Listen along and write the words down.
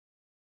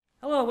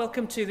Hello,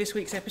 welcome to this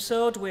week's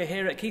episode. We're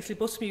here at Keighley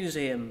Bus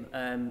Museum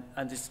and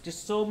there's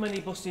just so many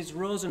buses,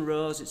 rows and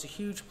rows. It's a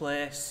huge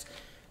place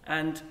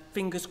and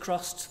fingers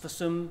crossed for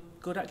some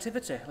good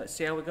activity. Let's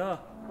see how we go.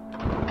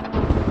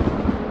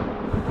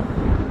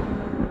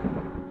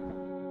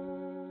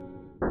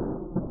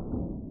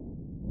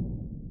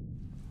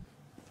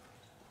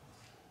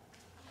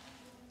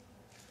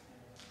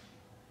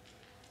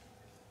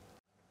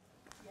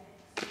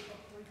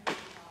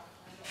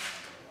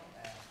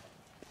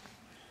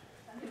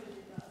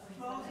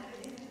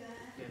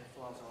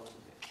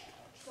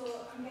 So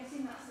I'm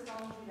guessing that's the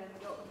boundary then, we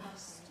don't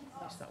pass.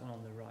 That's that one on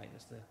the right,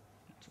 that's the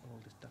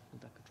oldest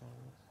double-decker trolley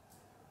bus.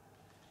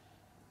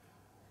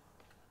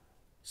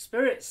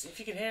 Spirits, if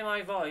you can hear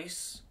my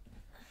voice,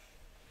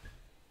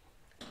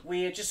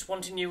 we are just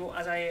wanting you,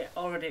 as I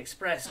already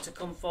expressed, to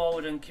come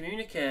forward and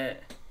communicate.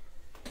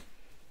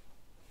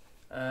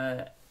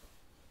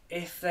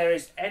 If there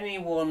is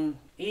anyone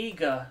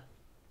eager,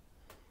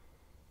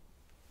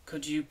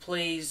 could you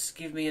please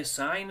give me a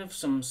sign of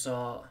some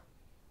sort?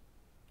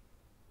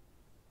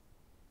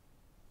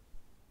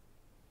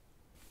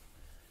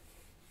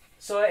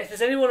 So if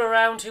there's anyone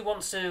around who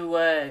wants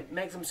to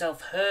make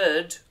themselves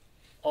heard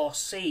or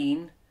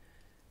seen,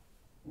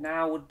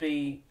 now would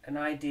be an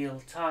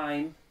ideal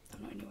time. I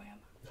don't know anyway, am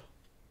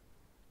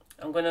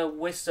I? I'm going to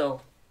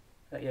whistle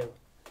at you,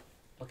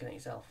 looking at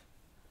yourself.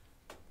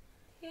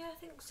 Yeah, I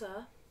think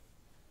so.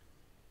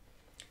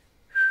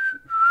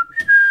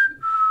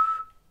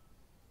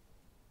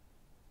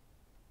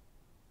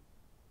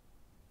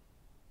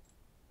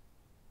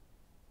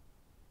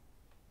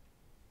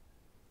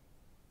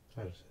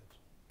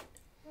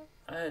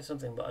 I heard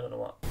something, but I don't know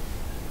what. It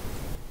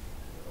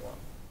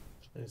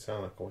didn't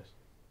sound like a whistle.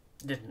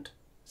 It didn't.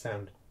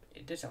 Sound.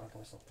 It did sound like a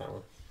whistle. That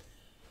one.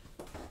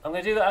 I'm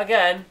going to do that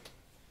again.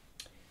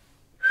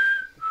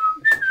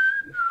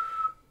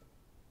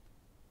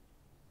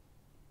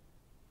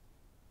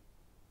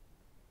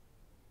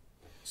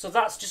 So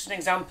that's just an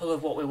example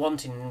of what we're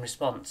wanting in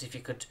response. If you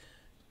could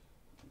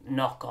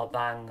knock or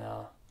bang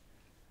or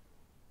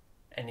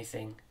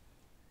anything.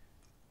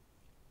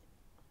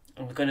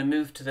 And we're going to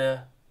move to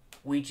the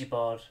Ouija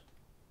board.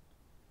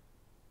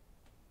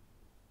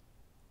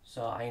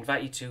 So I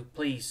invite you to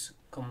please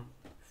come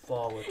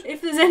forward.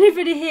 If there's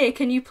anybody here,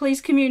 can you please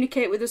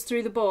communicate with us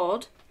through the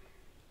board?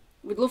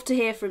 We'd love to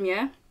hear from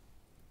you.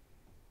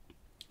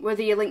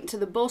 Whether you're linked to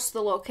the bus,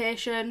 the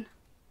location.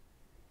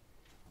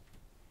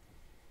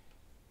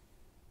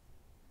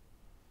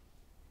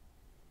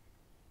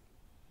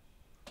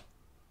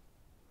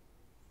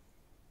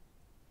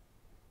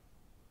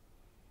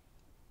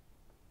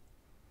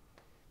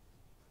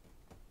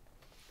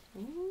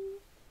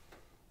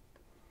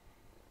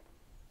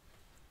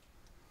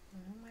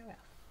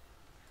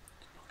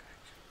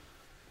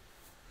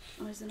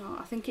 Oh, is it not?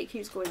 I think it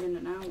keeps going in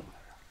and out.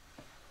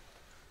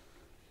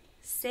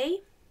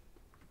 See?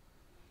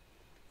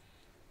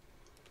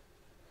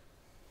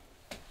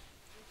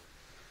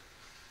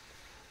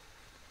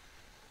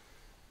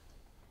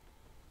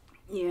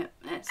 Yeah,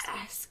 it's...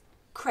 S.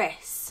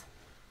 Chris.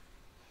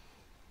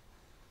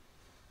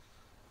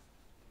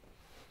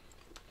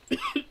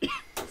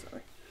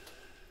 Sorry.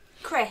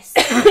 Chris.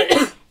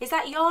 Is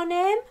that your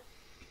name?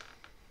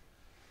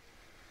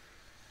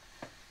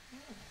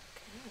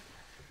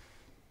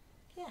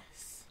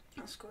 Yes.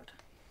 That's good.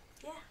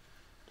 Yeah.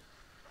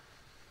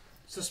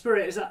 So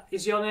Spirit,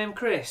 is your name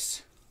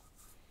Chris?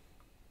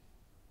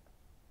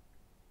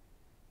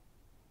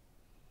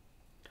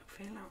 Don't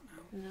feel out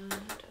now. No, I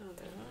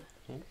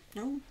don't know.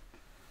 No?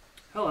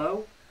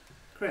 Hello,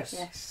 Chris.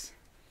 Yes.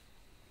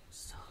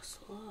 So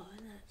slow,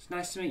 isn't it? It's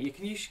nice to meet you.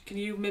 Can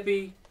you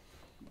maybe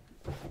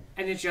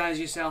energise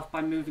yourself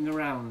by moving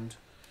around?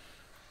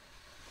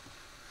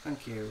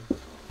 Thank you.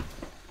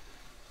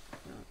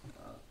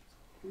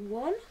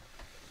 1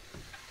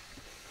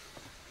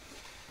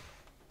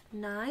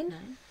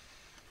 9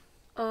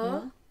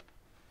 Oh.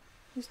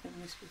 Who's done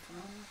this before?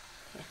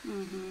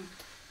 Mm-hmm.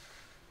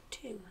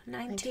 2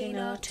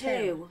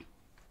 1902.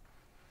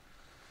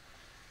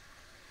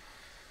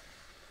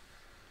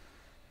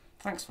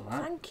 Thanks for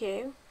that. Thank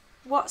you.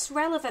 What's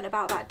relevant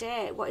about that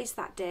date? What is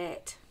that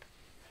date?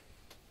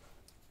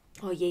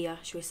 Or year,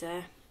 should we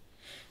say?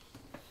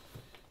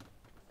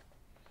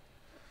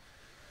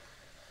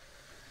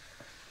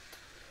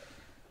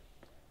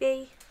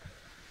 B.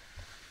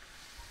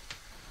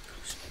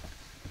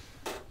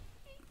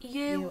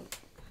 U.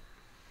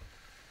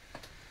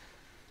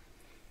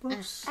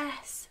 Bus.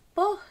 S.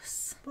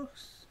 Bus.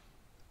 Bus.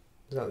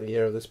 Is that the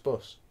year of this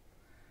bus?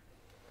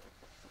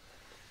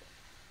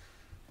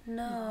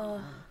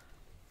 No.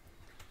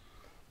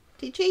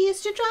 Did you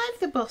used to drive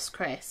the bus,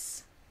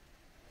 Chris?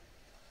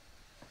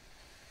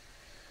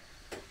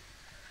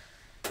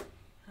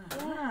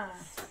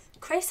 Yes.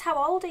 Chris, how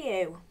old are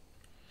you?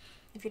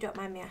 If you don't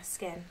mind me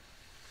asking.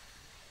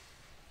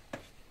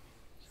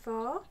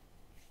 4.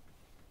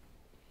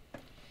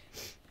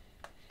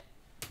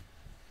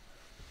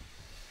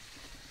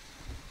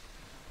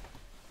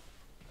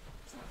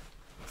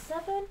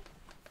 7.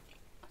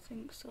 I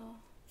think so.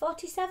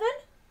 47?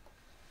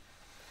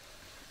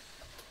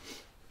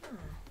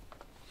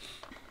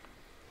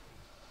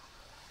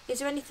 Is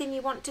there anything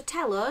you want to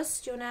tell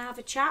us? Do you want to have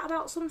a chat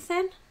about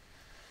something?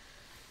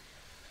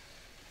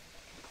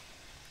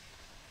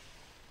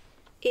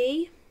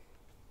 E?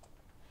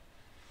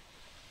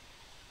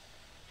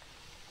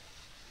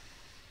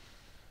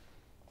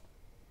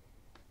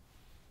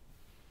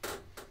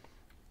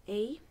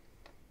 E?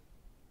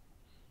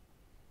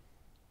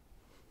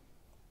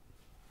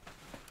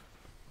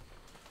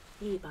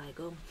 E by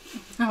gum.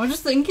 I was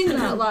just thinking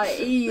that, like,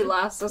 E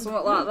lass or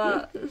something like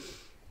that.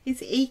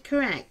 Is E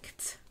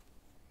correct?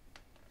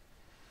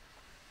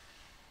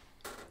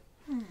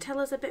 Tell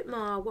us a bit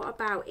more. What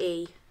about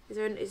E?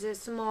 Is there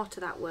some more to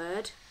that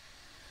word?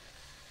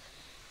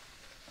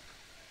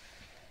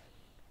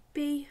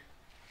 B?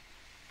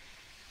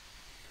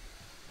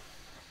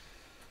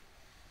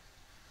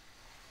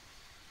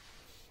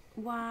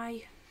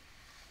 Y?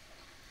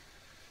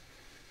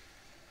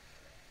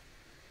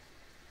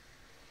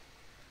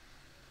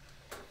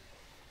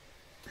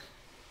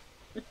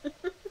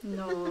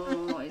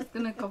 No, it's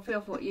gonna copy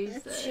off what you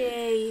said.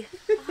 G?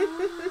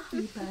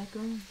 E by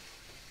gum.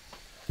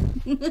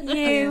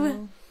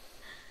 U?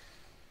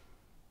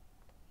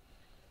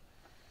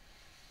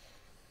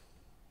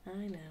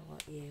 I know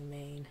what you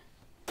mean.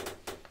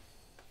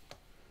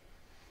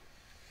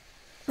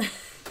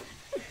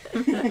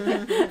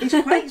 It's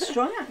quite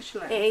strong,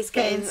 actually. It is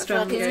Getting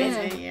stronger, yeah.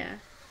 isn't it? Yeah.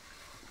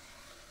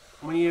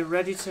 When you're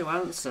ready to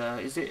answer,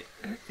 is it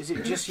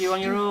just you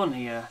on your own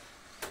here?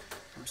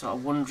 I'm sort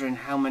of wondering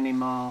how many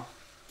more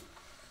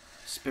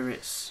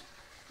spirits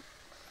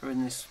are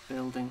in this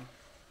building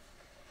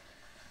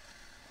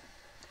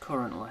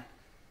currently.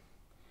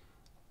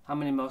 How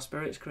many more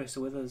spirits, Chris,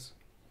 are with us?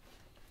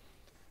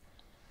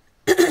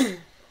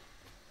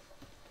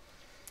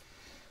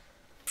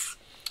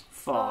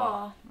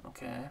 Four.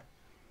 Okay.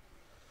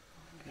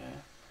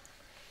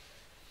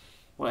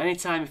 Well,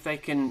 anytime if they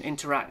can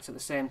interact at the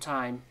same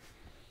time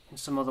in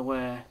some other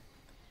way,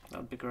 that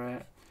would be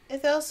great. Are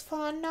those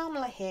 4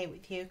 normally here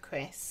with you,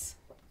 Chris?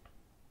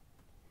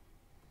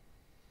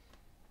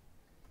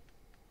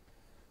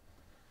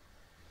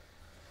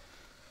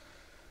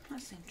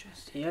 That's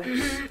interesting.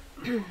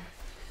 Yes.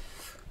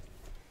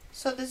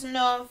 So there's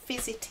no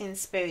visiting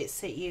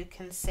spirits that you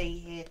can see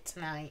here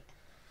tonight?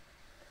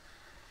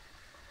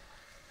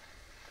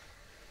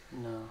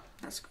 No.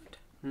 That's good.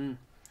 Hmm.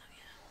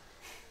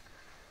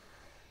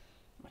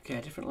 Okay,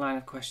 a different line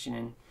of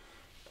questioning.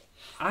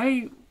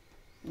 I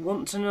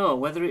want to know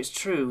whether it's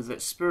true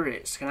that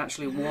spirits can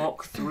actually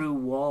walk through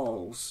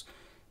walls,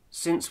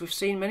 since we've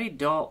seen many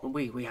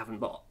we haven't,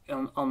 but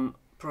on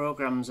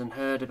programmes and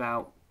heard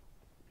about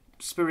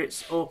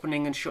spirits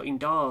opening and shutting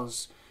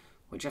doors,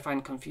 which I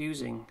find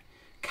confusing.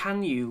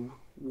 Can you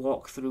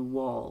walk through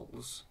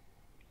walls?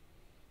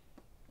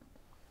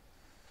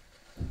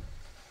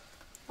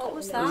 What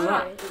was It was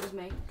that? It was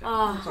me.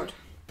 Oh, Good.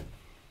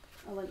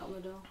 I went on the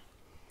door.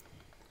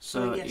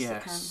 So Oh, yes, they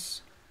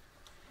yes.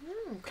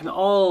 Can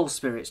all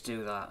spirits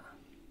do that?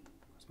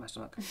 That's my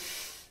stomach.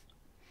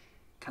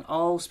 Can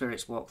all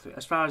spirits walk through,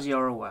 as far as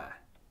you're aware?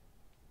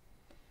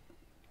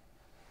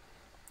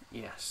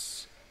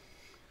 Yes.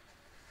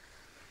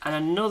 And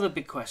another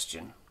big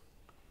question,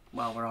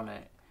 while we're on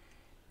it.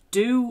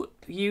 Do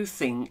you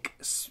think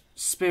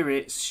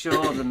spirits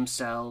show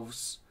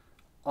themselves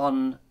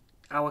on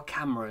our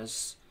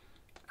cameras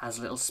as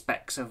little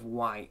specks of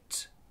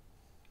white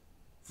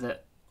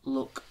that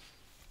look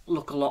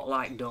a lot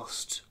like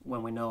dust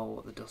when we know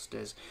what the dust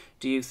is?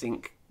 Do you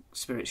think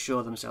spirits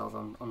show themselves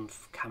on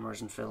cameras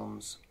and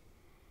films?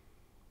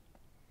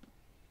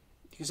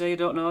 You can say you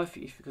don't know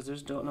because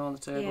there's don't know on the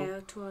table. yeah,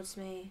 towards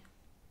me.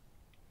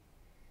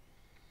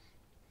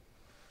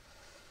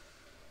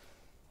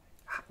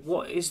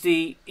 What is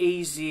the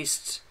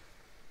easiest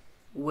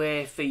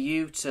way for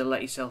you to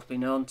let yourself be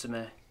known to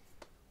me?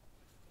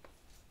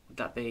 Would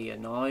that be a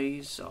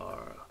noise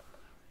or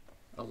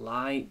a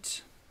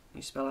light? Can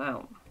you spell it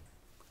out?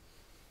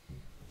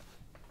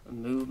 A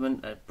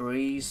movement, a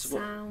breeze?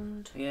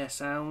 Sound. Yeah,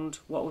 sound.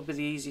 What would be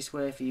the easiest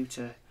way for you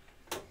to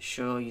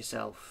show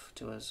yourself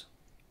to us?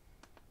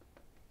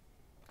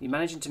 You're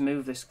managing to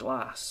move this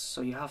glass,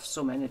 so you have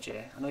some energy.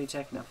 I know you're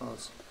taking that for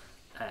us.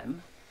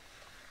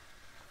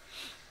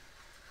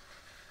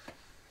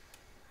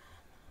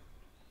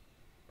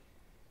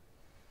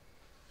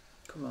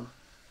 Come on.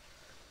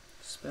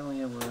 Spell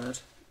me a word.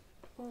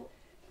 Oh,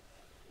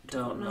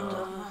 Don't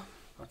know.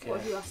 Okay.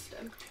 What have you asked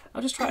him?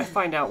 I'll just try to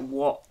find out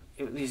what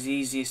is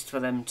easiest for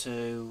them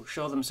to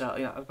show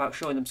themselves, about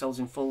showing themselves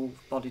in full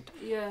bodied,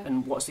 Yeah.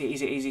 and is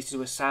it easy to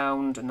do a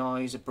sound, a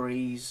noise, a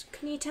breeze?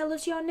 Can you tell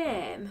us your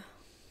name?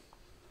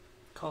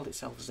 Called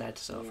itself Z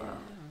so far.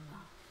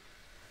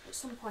 At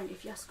some point,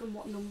 if you ask them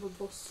what number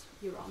bus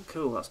you're on.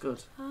 Cool, that's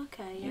good.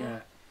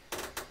 Okay,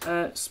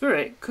 yeah.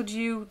 Spirit, could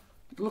you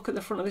look at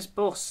the front of this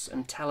bus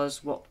and tell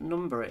us what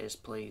number it is,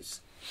 please?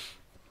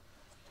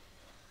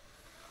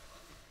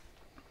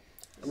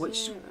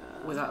 Which, Zero.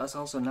 with that, that's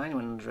also 9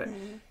 under it.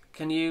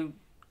 Can you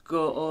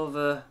go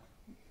over?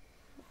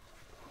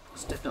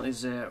 It's definitely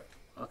 0.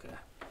 Okay.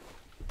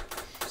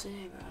 0.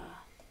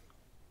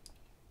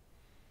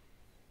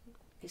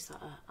 Is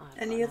that a... I've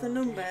Any got other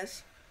no idea.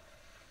 numbers?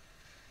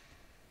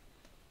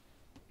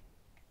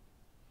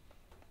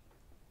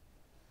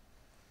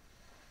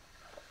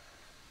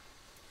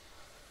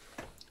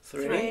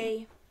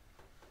 Three.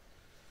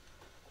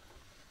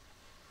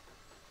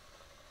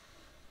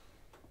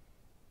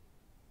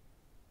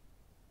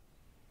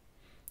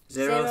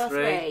 Zero, three.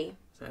 Three.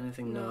 Is there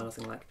anything? No,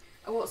 nothing like.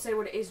 I won't say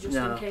what it is just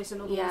No. in case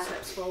another Yeah. one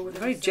steps forward.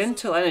 Very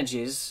gentle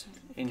energies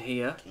in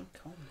here.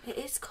 It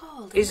is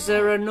cold. Is isn't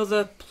there it?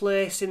 another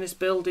place in this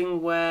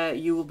building where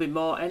you will be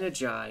more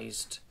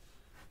energised?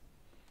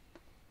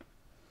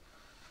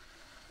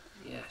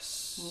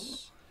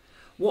 Yes.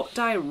 What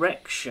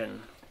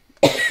direction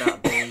would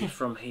that be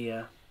from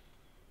here?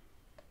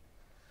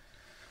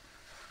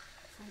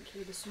 Thank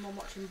you. There's someone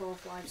watching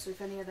both lives, so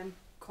if any of them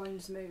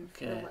coins move,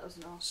 Okay. they'll let us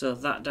know. So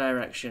that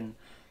direction.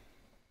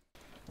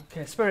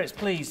 Okay, spirits,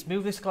 please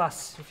move this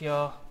glass if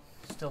you're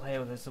still here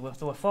with us.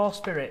 There were 4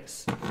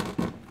 spirits.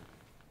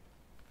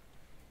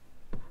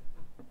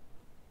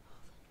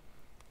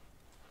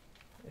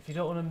 If you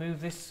don't want to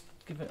move this,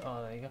 give it.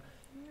 Oh, there you go.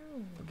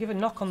 Give a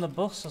knock on the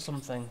bus or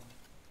something.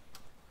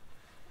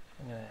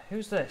 Anyway,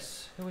 who's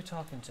this? Who are we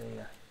talking to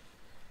here?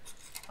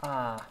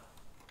 Ah.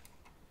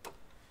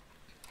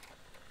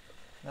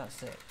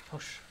 That's it.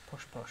 Push,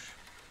 push, push.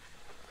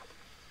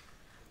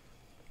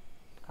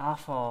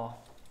 R4.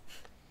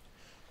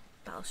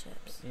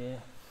 Battleships. Yeah.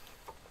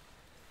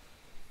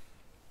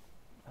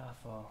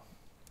 R4.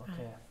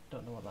 Okay.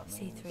 Don't know what that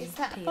means. C3. Is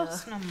that a PO.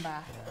 bus number?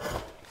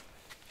 Yeah.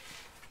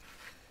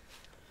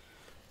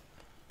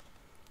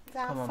 Is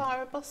that Come on.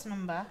 for a bus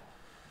number?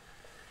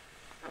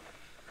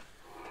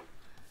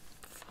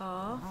 4.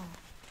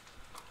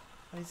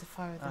 Or is it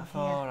for them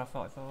R4,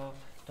 R44.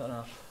 Don't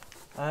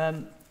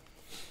know.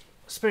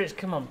 Spirits,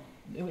 come on.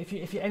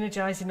 If you're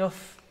energised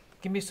enough,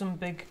 give me some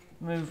big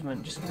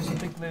movement. Just give me some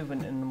big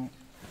movement, and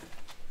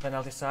then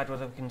I'll decide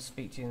whether we can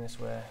speak to you in this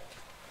way.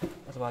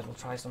 Otherwise, we'll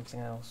try something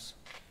else.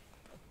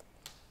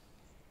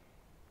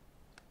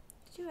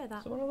 Did you hear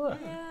that? Someone over there?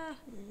 Yeah.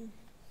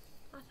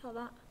 I thought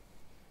that.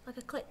 Like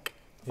a click.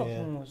 Thought Yeah.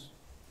 someone was-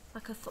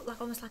 Like a foot,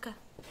 like almost like a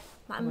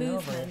Coming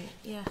over movement.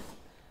 Yeah.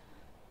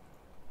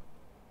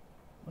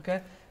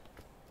 Okay.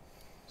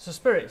 So,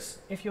 spirits,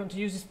 if you want to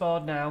use this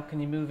board now, can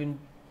you move in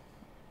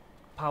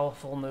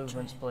powerful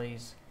movements,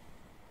 please?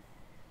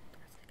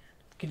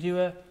 Could you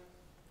do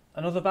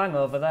another bang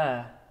over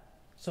there?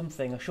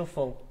 Something, a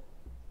shuffle.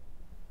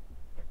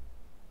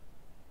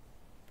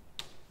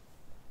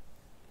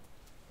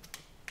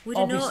 Would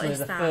have Obviously, noticed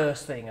the that.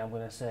 first thing I'm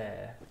going to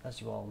say,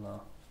 as you all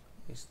know,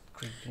 is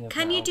creeping about.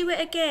 Can you do it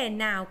again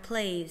now,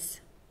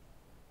 please?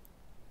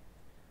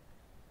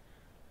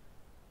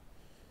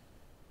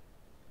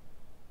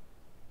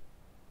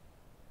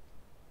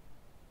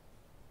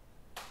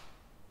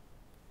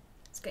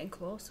 It's getting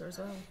closer as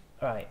well.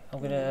 Right, I'm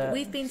going to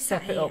We've been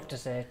step sat it here. up to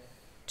say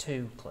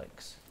 2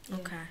 clicks.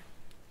 Okay.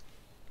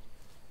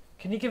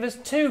 Can you give us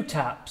 2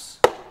 taps?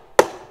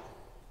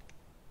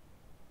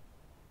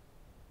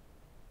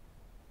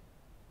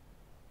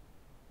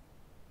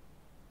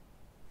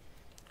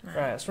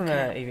 Right, let's run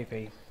a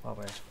EVP while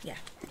we're... Yeah.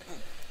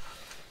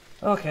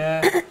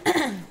 Okay.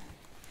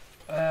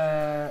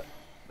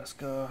 Let's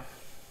go.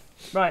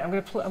 Right, I'm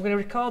gonna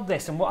record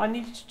this, and what I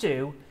need you to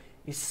do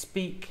is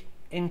speak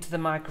into the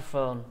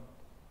microphone,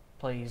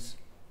 please,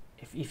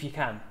 if you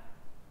can.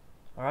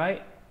 All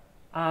right.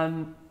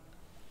 I'm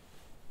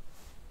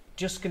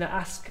just gonna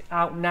ask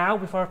out now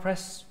before I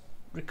press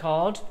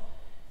record.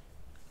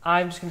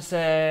 I'm just gonna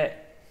say,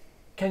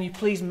 can you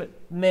please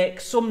make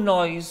some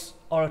noise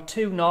or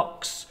 2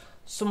 knocks,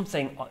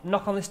 something,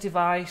 knock on this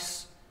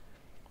device,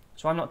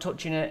 so I'm not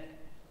touching it,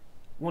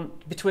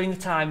 between the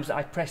times that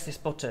I press this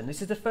button.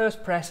 This is the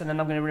first press, and then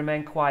I'm going to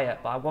remain quiet,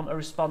 but I want a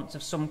response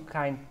of some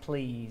kind,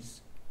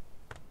 please.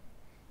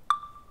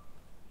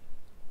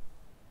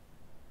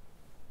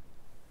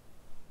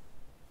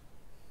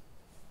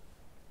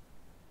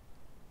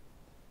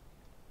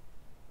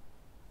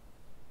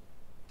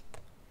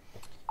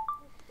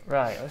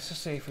 Right, let's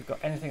just see if we've got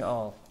anything at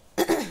all.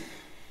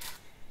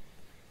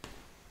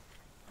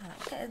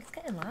 It's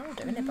getting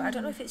louder, isn't it? But I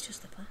don't know if it's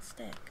just the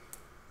plastic.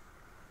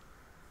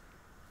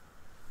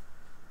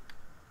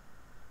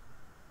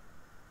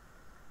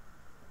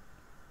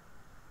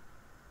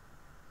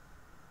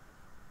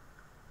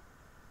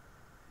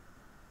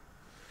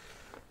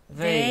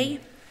 V.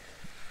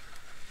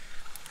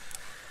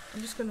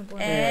 I'm just going to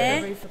blend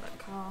Eh? the roof of that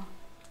car.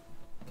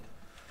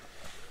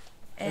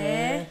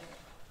 A.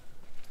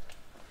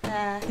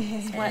 There.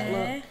 It's wet,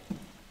 A. look.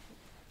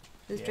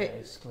 There's Yeah, drip.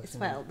 it's It's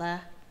glistening. wet up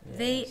there.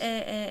 V A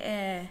A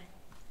A.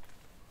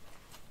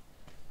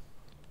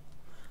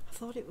 I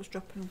thought it was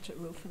dropping onto the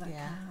roof of that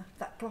Yeah. car.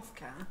 That cloth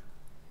car.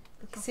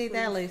 The cloth See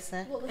there, roof.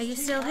 Lucy? Are you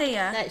still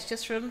here? No, it's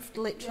just run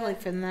literally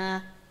from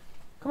there.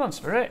 Come on,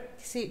 Spirit.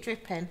 You see it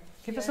dripping?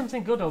 Give us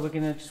something good, or we're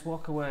going to just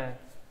walk away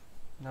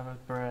and have a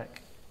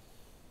break.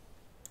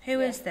 Who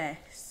is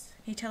this?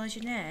 Can you tell us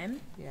your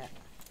name? Yeah.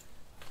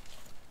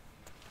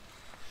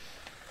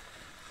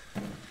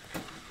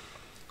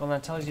 Go on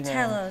then, tell us your name.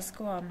 Tell us.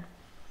 Go on.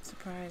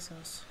 Surprise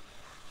us.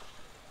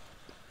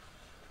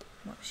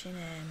 What's your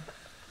name?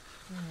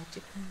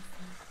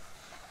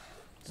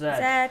 Zed.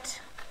 Zed.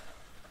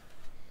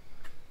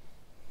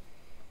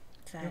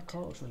 Your Zed.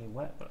 coat's really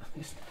wet, but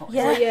it's not.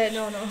 Yeah. Yeah,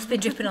 no. It's been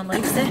dripping on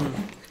Lucy.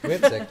 We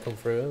had Zed come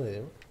through earlier,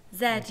 didn't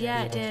Zed,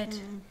 yeah, it did.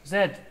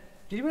 Zed,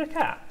 did you want a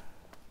cat?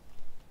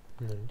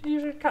 we? No. Did you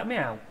hear a cat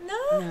meow?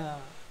 No. No.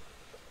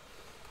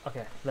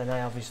 Okay, then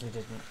I obviously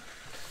didn't.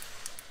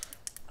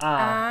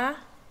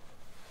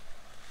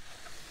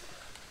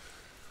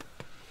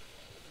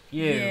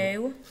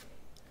 You.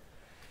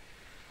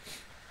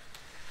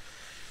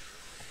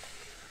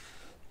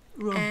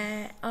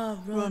 Run.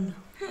 Run.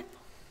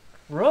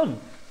 Run.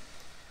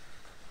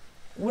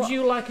 Would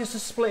you like us to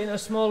split into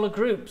smaller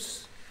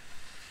groups?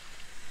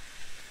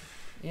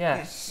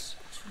 Yes.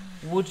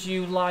 Would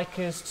you like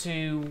us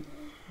to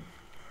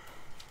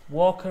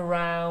walk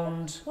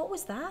around? What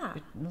was that?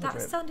 Another That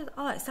group. sounded.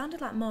 Oh, it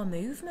sounded like more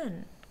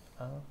movement.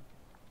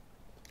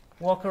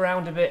 Walk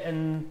around a bit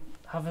and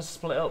have us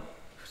split up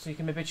so you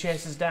can maybe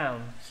chase us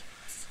down?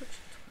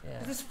 Yeah.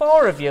 If there's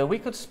 4 of you, we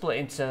could split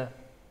into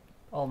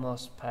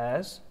almost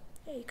pairs.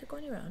 Yeah, you could go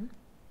on your own.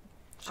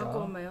 I'll go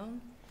on my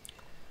own.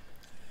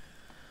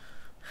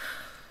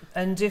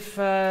 And if,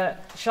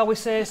 shall we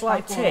say it's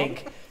like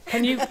Tig?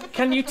 Can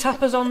you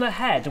tap us on the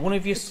head? One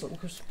of you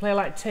play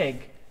like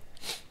Tig,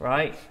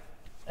 right?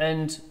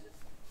 And,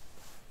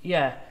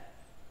 yeah.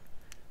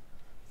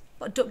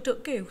 What, duck,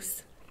 duck,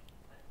 goose?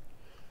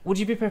 Would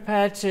you be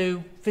prepared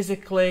to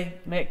physically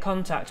make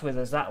contact with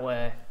us that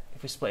way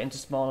if we split into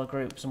smaller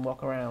groups and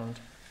walk around?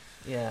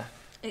 Yeah.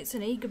 It's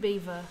an eager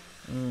beaver.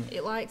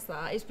 It likes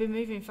that. It's been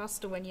moving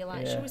faster when you're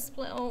like, Yeah. should we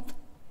split up?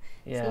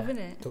 It's Yeah. loving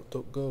it. Duck,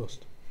 duck,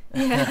 ghost.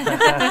 Why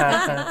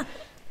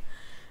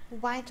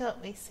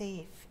don't we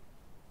see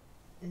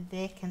if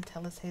they can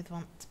tell us who they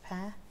want to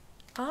pair?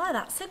 Oh,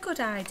 that's a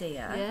good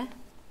idea. Yeah.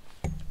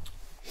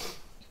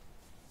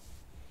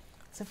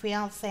 So if we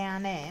all say our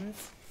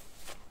names,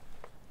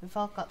 we've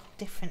all got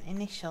different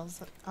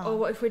initials. Or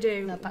what if we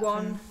do No, back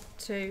 1, from-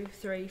 2,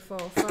 3, 4,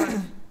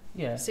 5,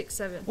 Yeah. 6,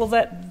 7? Well,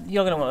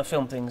 you're going to want to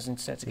film things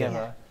instead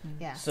together.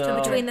 Yeah. So, So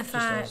between the just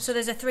 5, us. so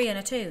there's a 3 and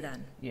a 2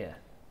 then, Yeah.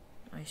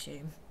 I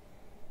assume.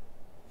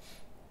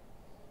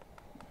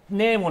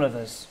 Name one of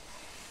us.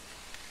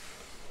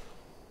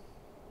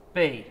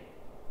 B.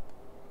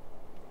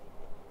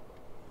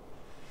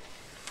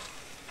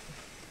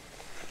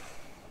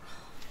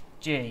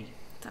 G.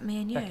 Is that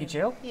me and you? Becky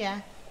Jill?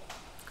 Yeah.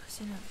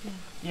 'Cause, you know, yeah.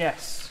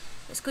 Yes.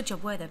 It's a good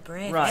job we're the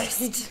bravest.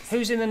 Right.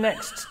 Who's in the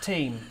next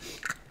team?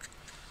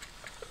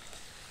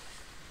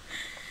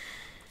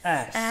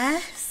 S.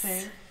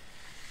 S.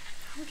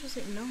 How does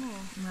it know?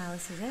 Well,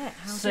 this is it.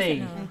 How does C. it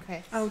know?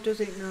 Okay. How does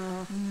it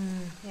know?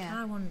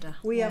 Yeah. I wonder.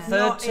 We have Third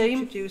not team?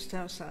 introduced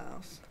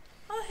ourselves.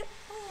 Oh,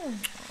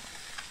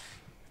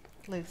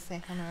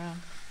 Lucy on her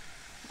own.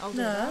 I'll do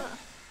No. that.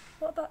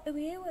 what about who are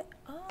you with?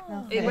 Oh.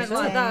 No. It went Third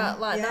like team. that,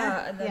 like Yeah.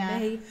 that, and then Yeah.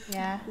 me.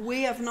 Yeah.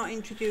 We have not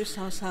introduced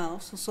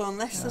ourselves, so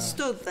unless they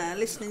stood there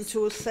listening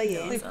to us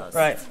saying, do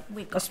Right.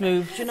 We've got Let's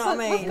move. you know what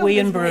I mean? We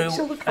and Brew,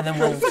 and then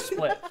we'll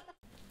split.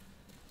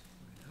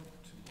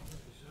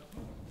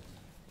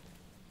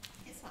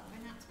 It's what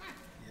we're not tomorrow.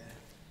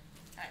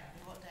 Yeah. Right,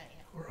 what don't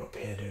you? We're up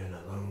here doing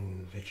a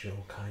long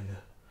vigil, kind of.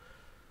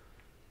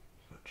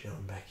 Got Jill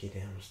and Becky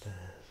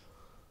downstairs.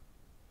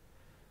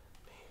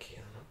 Me and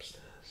Keelan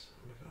upstairs.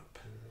 We've got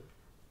pen.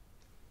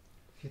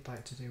 If you'd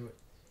like to do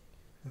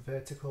a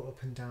vertical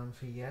up and down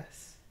for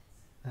yes,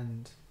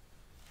 and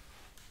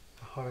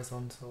a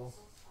horizontal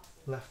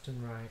left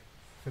and right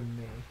from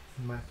me,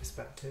 from my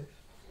perspective,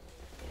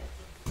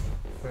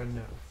 for a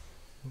no.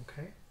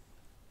 Okay?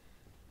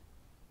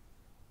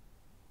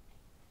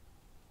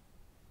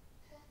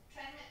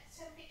 Try and make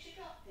the picture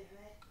drop in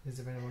there. Is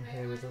there anyone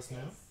here with us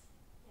now?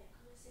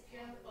 If you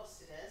haven't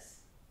busted us.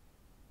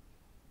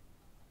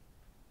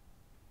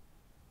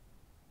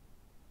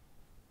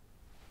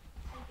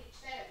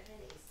 Temperature there at the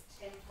minute is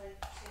 10.2,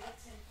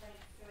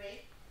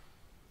 10.3.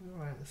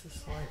 Alright, this is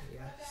slight Go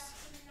down yes.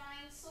 to 9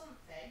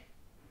 something.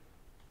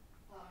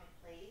 For me,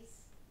 please.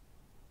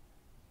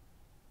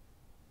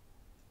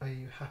 Are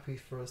you happy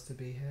for us to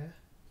be here?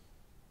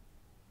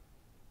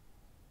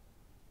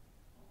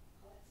 Oh,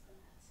 God, it's gonna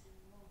have 10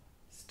 more.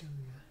 Still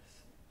yes.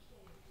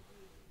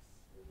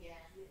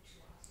 Yeah.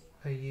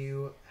 Are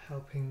you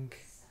helping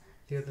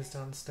the others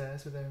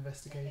downstairs with their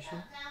investigation?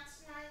 Down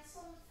to 9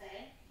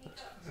 something. You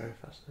got Very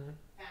fascinating.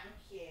 Thank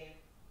you.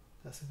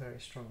 That's a very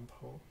strong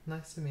poll.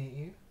 Nice to meet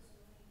you.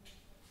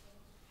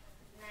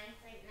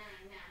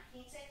 9.9 now. Can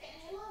you take it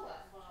any lower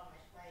for me,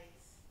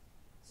 please?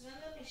 There's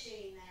another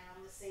machine there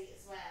on the seat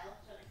as well.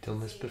 Don't know if you Done can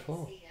this see it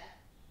before? Here.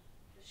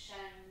 Just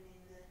shining in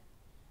the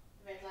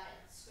red light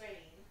on the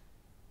screen.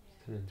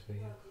 Turn into a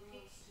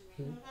If you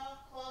can go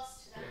close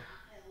to that,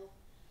 it'll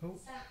Oh.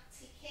 start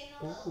ticking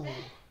a little Ooh.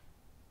 bit.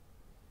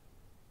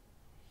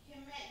 You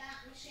can make that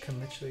machine Can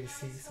go literally nice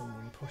see for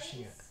someone me,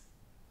 pushing please. it.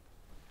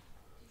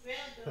 It's really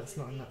good That's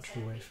with not a the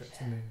natural way for it to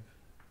temperature. move.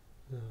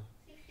 No.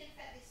 See if you can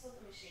affect this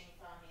other machine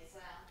for me as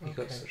well. You've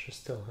got Okay. such a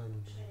still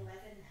hand. It's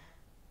 11 now.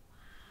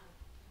 Wow.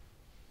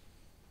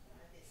 I don't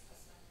know if it's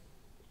 'cause I'm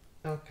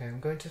Okay, I'm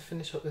going to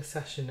finish up this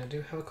session. I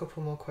do have a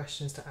couple more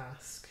questions to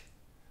ask.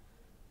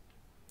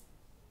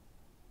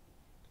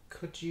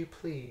 Could you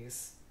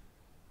please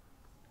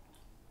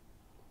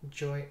would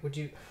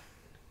you...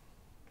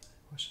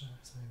 What should I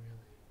say,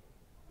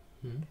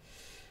 really?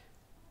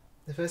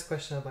 The first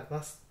question I'd like...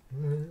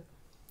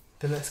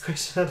 The next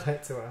question I'd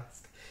like to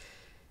ask.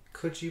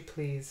 Could you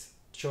please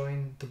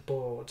join the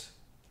board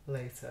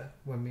later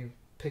when we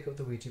pick up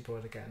the Ouija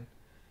board again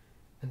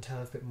and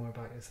tell us a bit more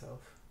about yourself?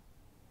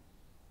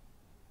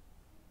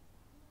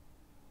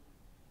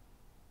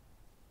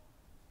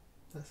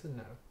 That's a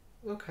no.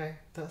 Okay,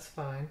 that's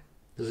fine.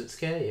 Does it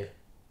scare you?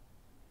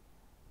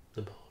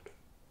 The board?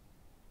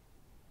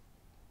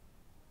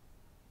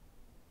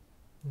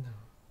 No.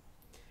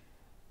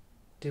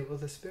 Do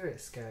other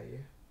spirits scare you?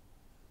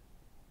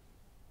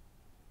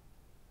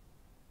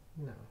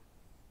 No.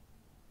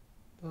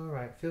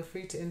 Alright, feel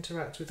free to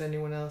interact with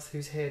anyone else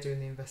who's here doing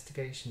the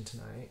investigation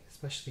tonight,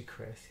 especially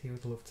Chris. He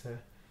would love to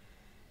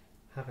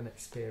have an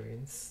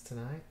experience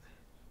tonight.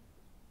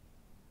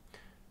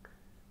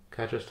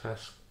 Can I just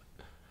ask,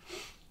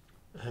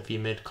 have you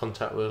made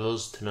contact with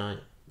us tonight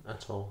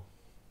at all?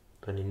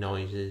 Any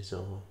noises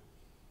or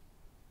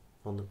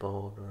on the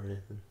board or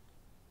anything?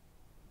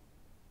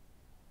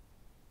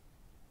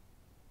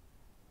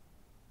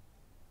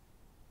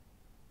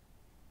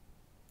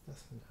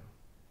 That's a no.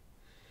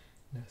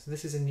 No, so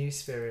this is a new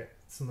spirit,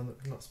 someone that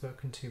we've not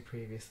spoken to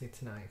previously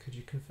tonight. Could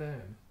you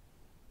confirm?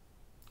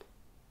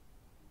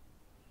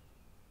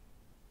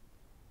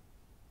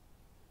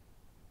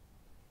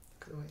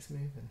 Look at the way it's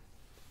moving.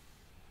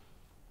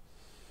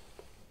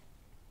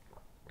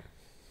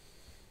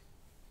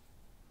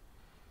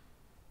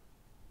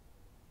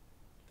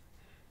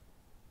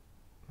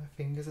 My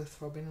fingers are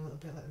throbbing a little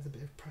bit, like there's a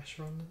bit of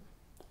pressure on them.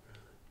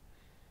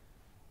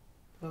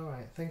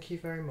 Alright, thank you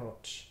very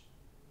much.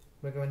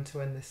 We're going to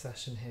end this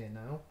session here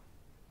now.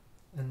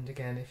 And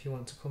again, if you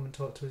want to come and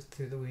talk to us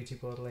through the Ouija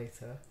board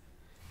later,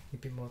 you'd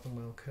be more than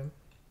welcome.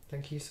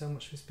 Thank you so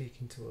much for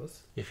speaking to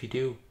us. If you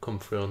do come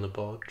through on the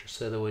board, just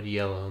say the word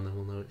yellow and then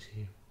we'll know it's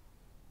you.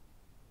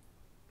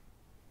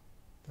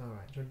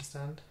 Alright, do you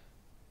understand?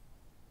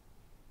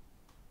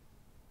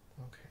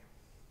 Okay.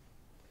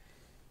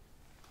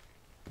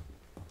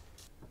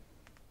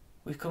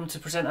 We've come to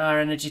present our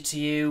energy to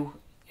you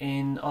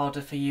in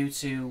order for you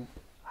to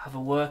have a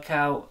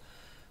workout.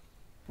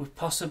 We've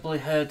possibly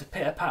heard the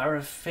pitter-patter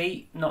of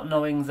feet, not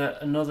knowing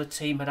that another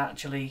team had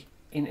actually,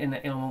 in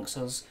amongst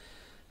us,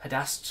 had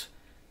asked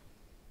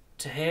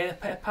to hear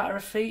pitter-patter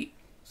of feet.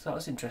 So that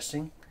was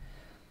interesting.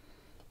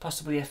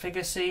 Possibly a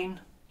figure seen.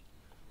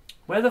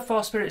 Where are the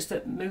four spirits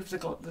that moved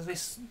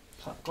this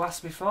glass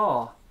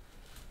before?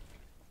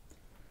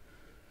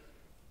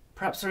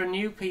 Perhaps there are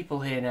new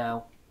people here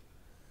now.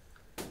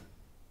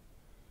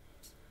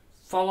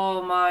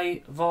 Follow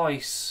my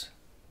voice.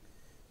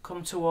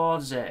 Come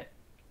towards it.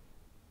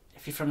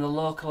 If you're from the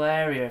local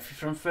area, if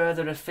you're from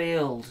further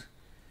afield,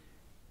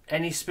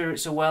 any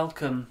spirits are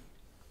welcome.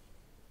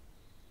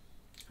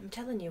 I'm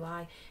telling you,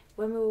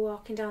 when we were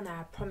walking down there,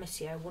 I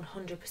promise you,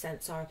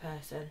 100% saw a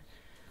person.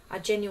 I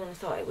genuinely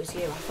thought it was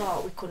you. I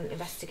thought we couldn't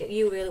investigate.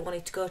 You really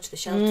wanted to go to the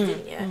shelter,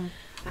 didn't you?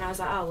 And I was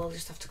like, oh, we'll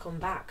just have to come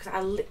back. Because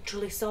I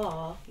literally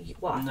saw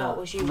what I thought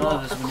was you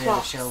walk across. Near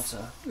the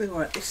shelter. We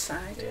were at this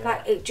side. Yeah.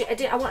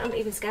 Like, I wasn't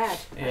even scared.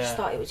 I just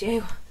thought it was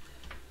you.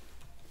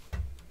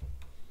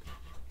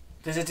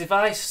 There's a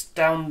device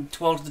down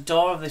towards the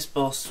door of this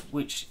bus,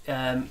 which,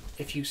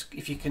 if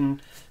you can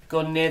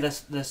go near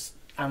the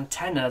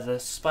antenna,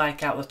 the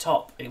spike out the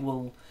top, it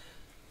will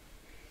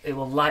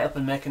light up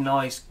and make a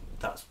noise.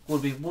 That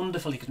would be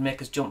wonderful. You could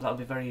make us jump. That would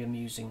be very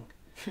amusing.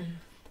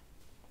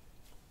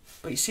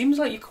 But it seems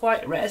like you're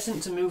quite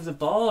reticent to move the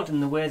board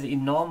in the way that you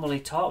normally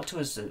talk to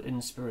us in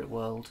the spirit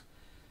world.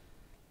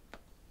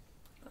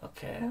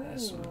 Okay,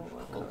 there's some.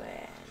 Cool.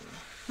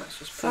 That's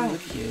just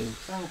Thank you.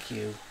 Thank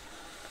you.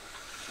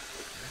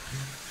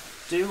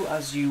 Do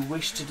as you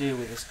wish to do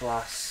with this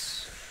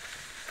glass.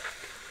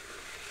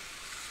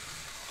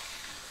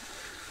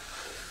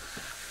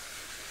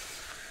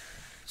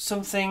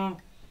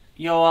 Something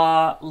you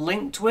are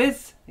linked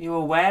with? Are you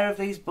aware of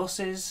these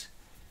buses?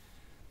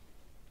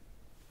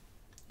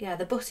 Yeah,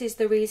 the bus is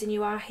the reason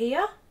you are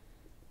here.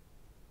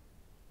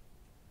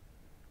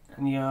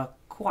 And you're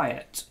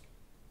quiet.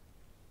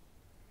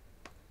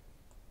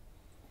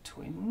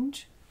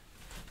 Twinge?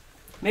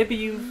 Maybe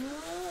you...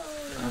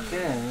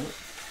 Okay.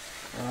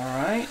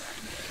 Alright.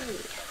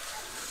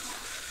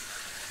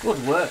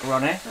 Good work,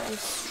 Ronnie. That is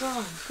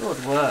strong.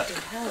 Good work. Bloody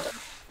hell.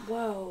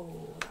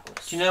 Whoa. That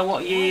was Do you know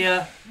what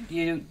year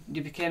you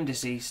became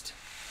deceased?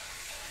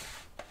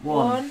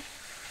 1,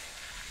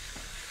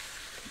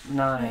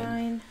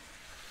 9,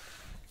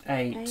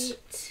 8.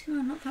 8. Oh,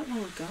 not that long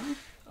ago.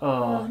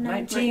 Oh,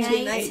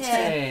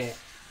 1980.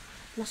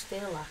 Must feel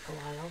like a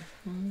while.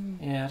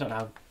 Yeah, I don't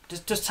know.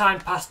 Does time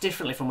pass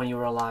differently from when you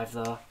were alive,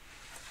 though?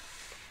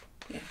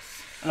 Yes.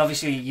 And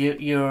obviously,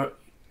 you're.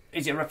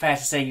 Is it fair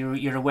to say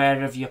you're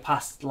aware of your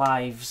past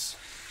lives?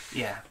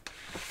 Yeah.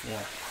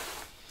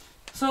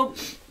 So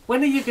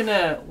When are you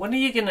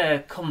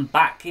gonna come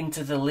back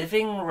into the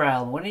living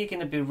realm? When are you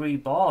gonna be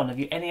reborn? Have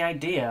you any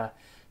idea?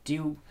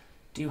 Do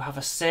you have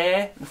a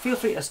say? Feel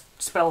free to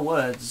spell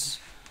words.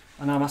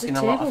 I know I'm asking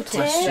a lot of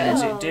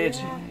questions. It did.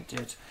 It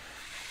did.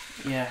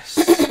 Yes.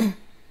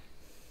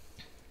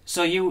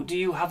 So do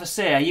you have a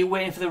say? Are you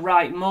waiting for the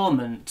right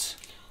moment?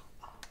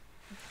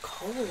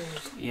 Cold.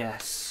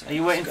 Yes. Are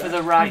you waiting for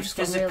the right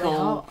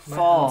physical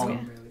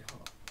form?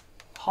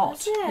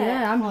 Hot.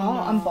 Yeah, I'm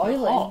hot. I'm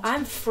boiling. Hot.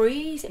 I'm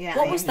freezing. Yeah,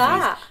 what was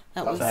that?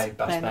 That was That's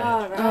Ben.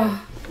 Oh, right.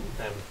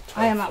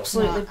 I am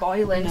absolutely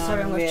boiling. No,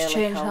 Sorry, I'm going to really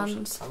change cold.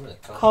 hands. I'm really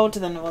cold. Colder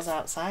than it was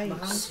outside.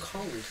 Mine's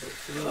cold.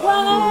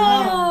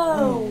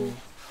 Whoa!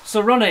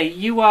 So Ronnie,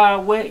 you are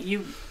where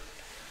you.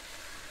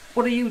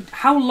 What are you?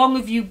 How long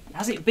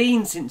has it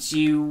been since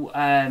you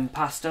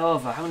passed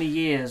over? How many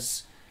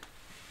years?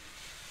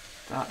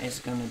 That is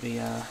going to be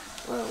a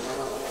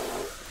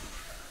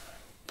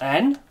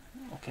N.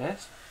 Okay.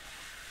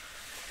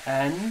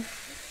 N.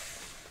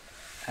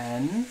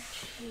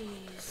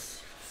 Jeez.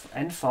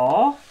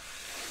 N4.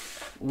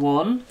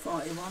 1.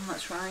 41,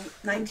 that's right.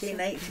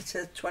 1980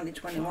 to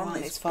 2021. Oh,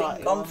 It's it's been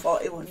 41. gone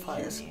 41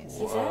 years.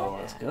 Whoa,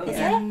 that's good.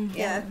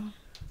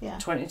 Yeah.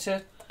 20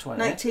 to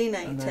 20.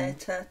 1980 and then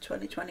to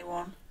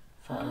 2021.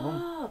 41.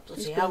 Oh,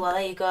 bloody hell, well,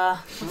 there you go.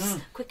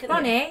 Mm. Quicker than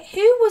Ronnie,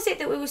 who was it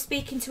that we were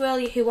speaking to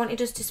earlier who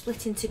wanted us to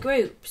split into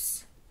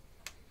groups?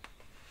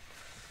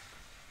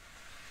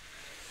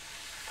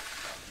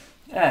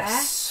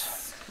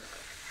 S.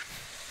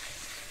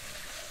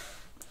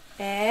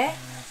 A.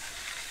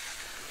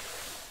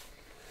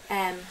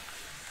 M.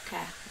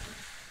 Okay.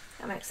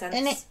 That makes sense.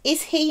 And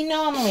is he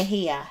normally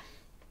here?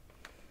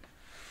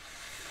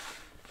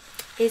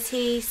 Is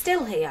he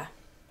still here?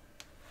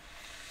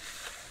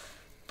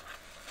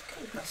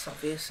 That's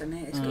obvious, isn't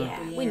it? It's Mm. gotta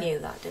Yeah, be, we knew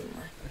that, didn't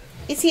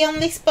we? Is he on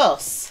this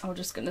bus? I was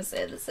just going to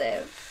say the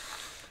same.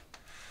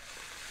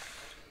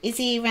 Is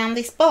he around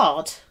this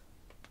board?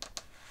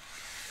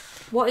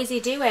 What is he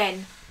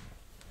doing?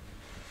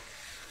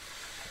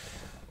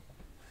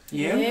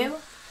 You?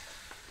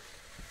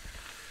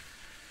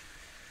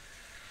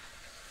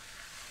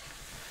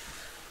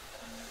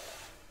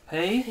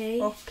 P.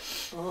 P. Up.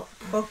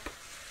 Up.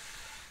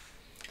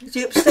 Is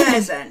he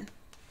upstairs then?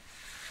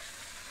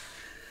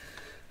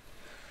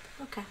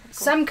 Okay. cool.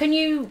 Sam, can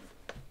you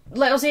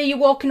let us hear you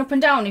walking up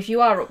and down if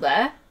you are up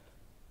there?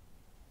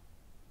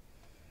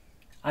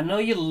 I know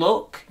you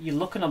look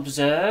and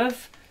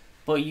observe,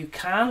 but you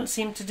can't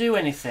seem to do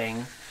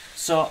anything.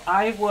 So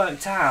I've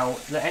worked out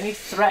that any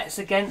threats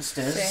against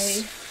us.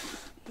 Say.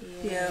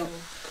 Yeah.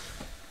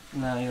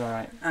 No, you're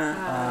alright.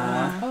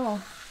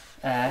 Oh.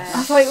 S.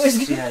 I thought it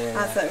was... Yeah, I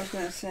yeah. thought I was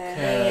going to say.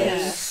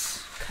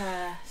 Yes.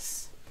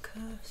 Curse.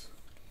 Curse.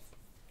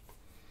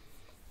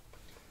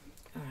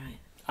 Alright.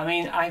 I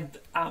mean, I'm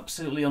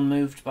absolutely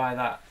unmoved by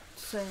that.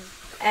 Say.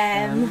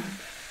 M.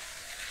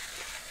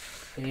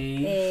 E.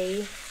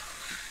 E.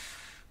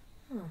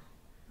 Oh,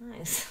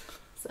 nice.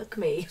 Suck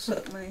me.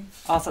 Suck me.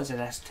 I thought it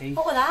said ST.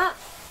 What was that?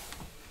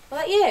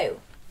 Was that you?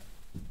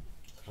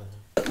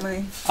 Suck me.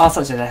 I thought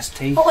it said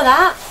ST. What was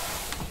that?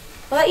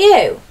 Was that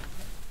you?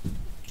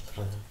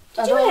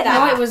 Did you hear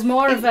that? No, it was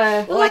more of a...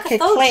 It was like a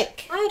thud.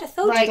 click. I heard a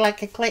thud.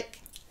 Like a click.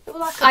 It was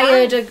like a I bang.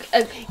 heard a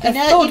You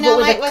know, thud, but with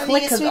like a when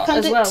click the as well.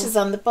 conductors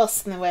on the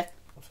bus and they were...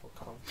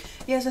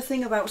 He has a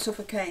thing about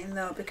suffocating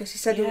though, because he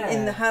said Yeah.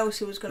 in the house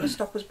he was going to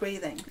stop us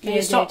breathing. Can Yeah,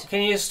 you stop? did.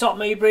 Can you stop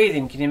me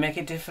breathing? Can you make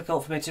it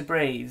difficult for me to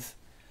breathe?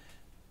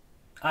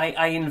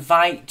 I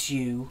invite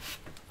you.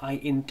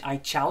 I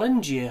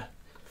challenge you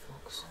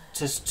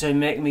to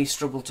make me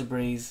struggle to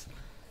breathe.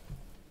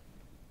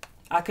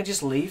 I could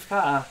just leave,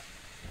 can't I?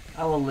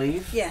 I will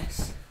leave.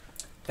 Yes.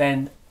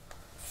 Then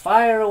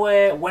fire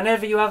away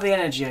whenever you have the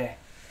energy.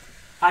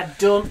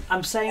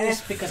 I'm saying this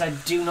because I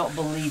do not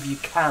believe you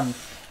can.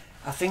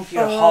 I think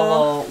you're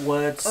hollow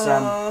words,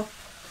 Sam. Oh,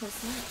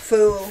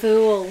 fool.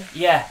 Fool.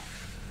 Yeah,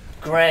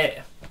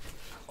 great.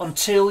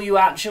 Until you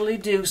actually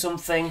do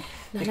something,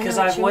 because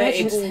I've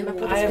waited.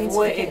 I have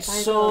waited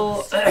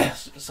so.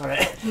 Sorry.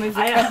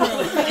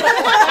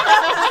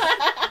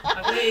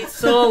 I've waited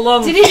so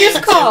long. Did he just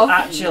to cough?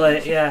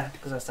 Actually, yeah,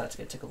 because I started to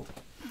get tickled.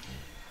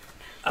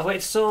 I've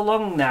waited so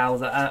long now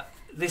that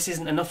this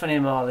isn't enough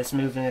anymore. This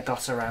moving a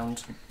glass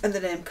around. And the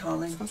name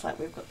calling. Sounds like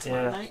we've got Yeah.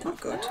 tomorrow night.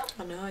 Not good.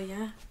 I know,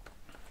 yeah.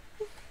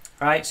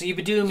 Right, so you'd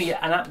be doing me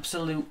an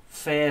absolute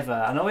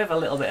favour. I know we have a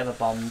little bit of a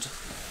bond,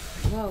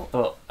 Whoa.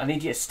 but I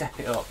need you to step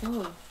it up,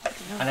 Oh.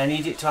 and I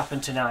need it to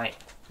happen tonight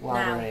while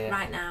Now, we're here.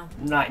 right now.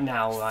 Right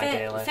now,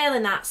 ideally.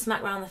 Failing that,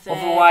 smack round the face.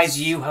 Otherwise,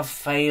 you have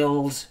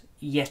failed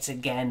yet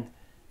again.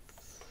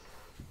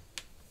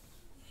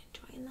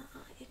 Enjoying that,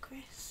 aren't you,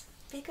 Chris?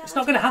 Bigger. It's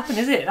not going to happen,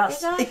 is it? That's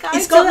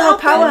It's got no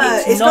power.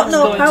 It's got not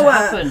no going to power.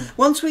 happen.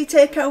 Once we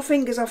take our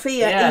fingers off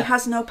here, Yeah. he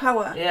has no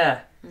power.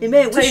 Yeah. He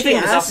may Take wish your he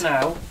fingers off has.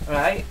 now,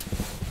 right?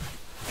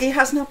 He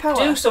has no power.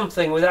 Do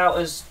something without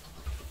us.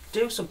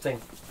 Do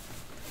something.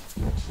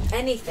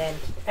 Anything.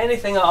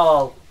 Anything at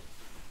all.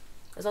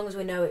 As long as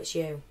we know it's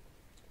you.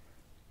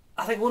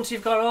 I think once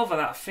you've got over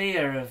that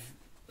fear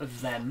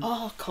of them.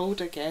 Oh,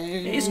 cold again.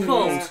 It is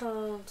cold, It's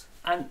cold.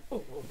 and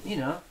you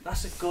know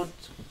that's a good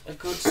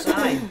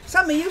sign.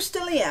 Sam, are you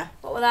still here?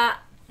 What was that?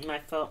 My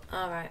foot.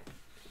 All right.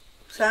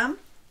 Sam?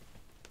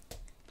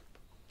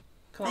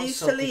 Come Are on, you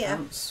still Soapy here?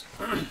 Pants.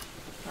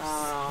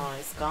 Oh,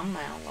 it's gone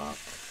now, look.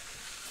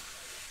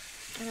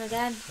 And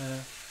again.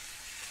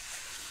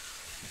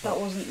 That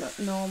wasn't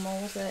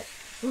normal, was it?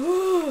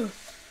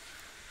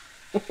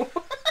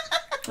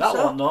 That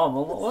wasn't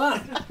normal. What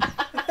was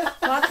that?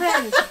 What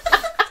happened?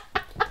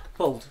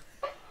 Pulled.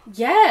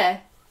 Yeah.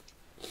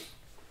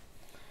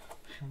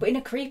 But in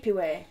a creepy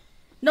way.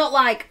 Not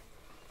like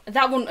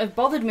that wouldn't have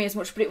bothered me as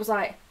much, but it was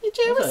like Did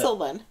you Was it? whistle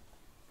then?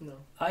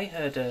 I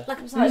heard a. Like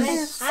it was like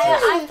Yes. this.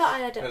 I thought I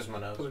had it. There's my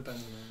nose.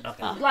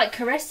 Okay. like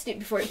caressed it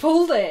before it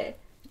pulled it.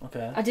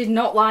 Okay. I did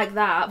not like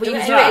that. But Do you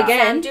it can do it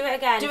again. again. Do it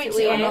again. Do if it were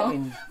to you. her. I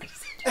mean,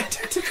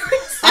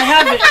 I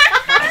have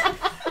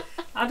it.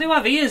 I do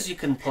have ears you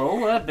can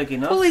pull. They're big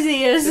enough. Pull his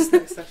ears.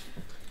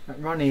 Right,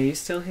 Ronnie, are you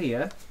still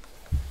here?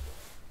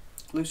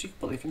 Lucy, you can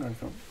put your finger in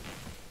front.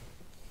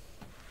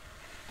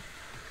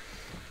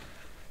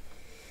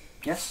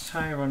 Yes.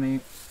 Hi, Ronnie.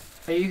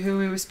 Are you who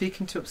we were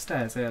speaking to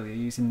upstairs earlier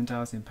using the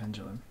dowsing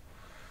pendulum?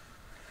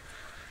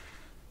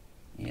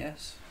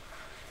 Yes.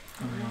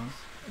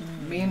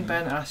 Me and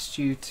Ben asked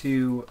you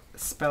to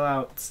spell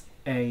out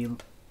a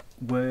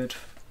word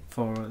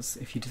for us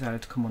if you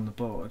decided to come on the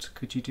board.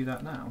 Could you do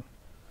that now?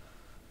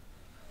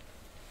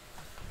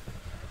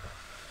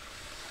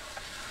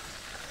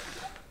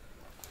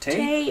 T.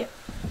 T.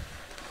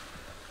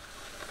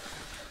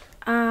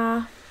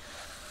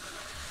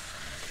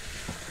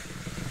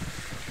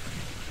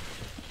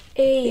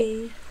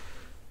 E.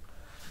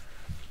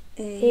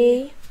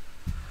 E.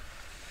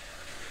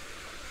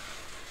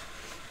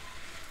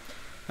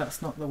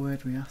 That's not the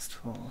word we asked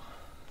for.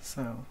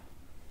 So,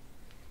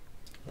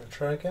 Wanna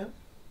try again?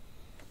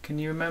 can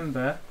you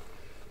remember?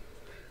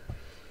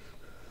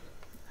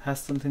 Has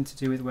something to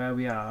do with where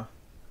we are.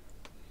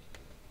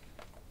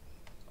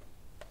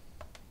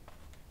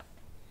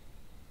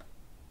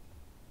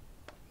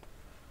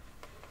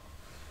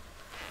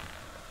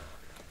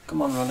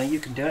 Come on, Ronnie, you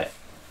can do it.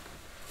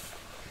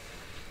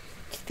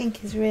 Do you think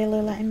he's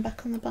really letting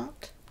back on the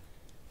board?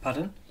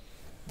 Pardon?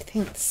 Do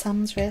you think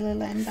Sam's really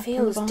letting back on the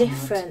Feels board?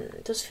 different.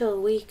 It does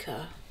feel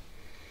weaker.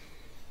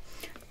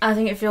 I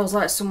think it feels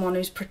like someone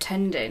who's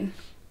pretending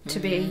to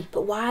be.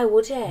 But why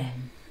would he?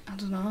 I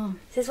don't know.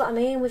 This is what I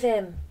mean with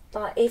him.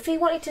 Like, if he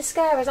wanted to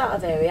scare us out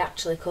of here, he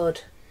actually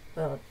could.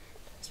 Well,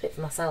 I speak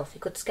for myself. He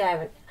could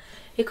scare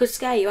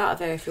you out of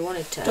here if he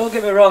wanted to. Don't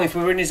get me wrong, if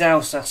we were in his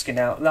house asking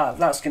out,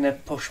 that's going to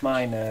push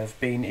my nerve,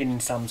 being in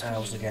Sam's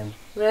house again.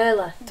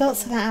 Really? Don't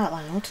say that out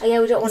loud. Oh, yeah,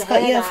 we don't want to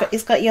hear that.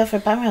 He's got you over a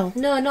barrel.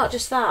 No, not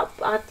just that.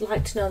 I'd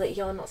like to know that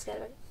you're not scared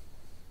of it.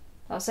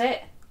 That's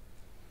it.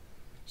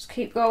 Just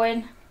keep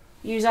going.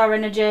 Use our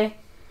energy.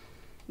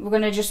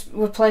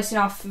 We're placing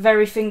our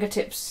very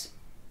fingertips.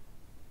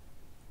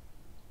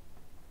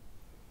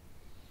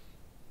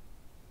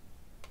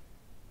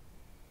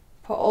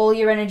 Put all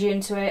your energy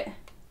into it.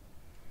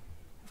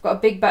 I've got a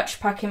big batch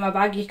pack in my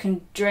bag. You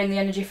can drain the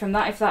energy from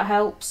that if that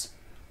helps.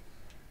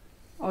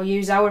 Or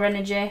use our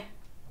energy.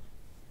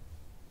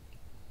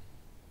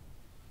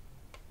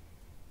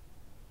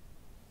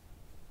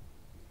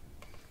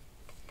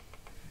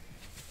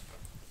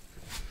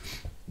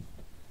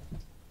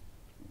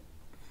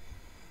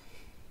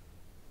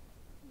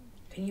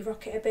 Can you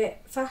rock it a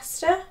bit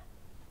faster?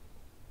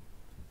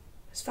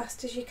 As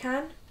fast as you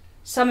can?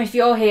 Sam, if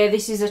you're here,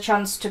 this is a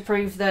chance to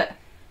prove that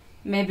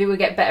maybe we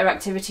get better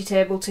activity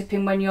table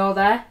tipping when you're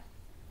there.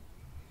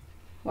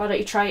 Why don't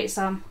you try it,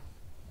 Sam?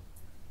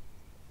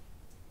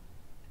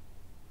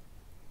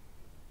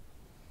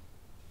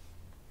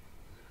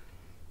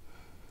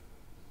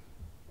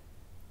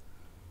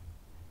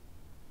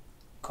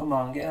 Come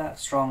on, get that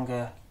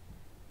stronger.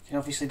 You can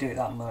obviously do it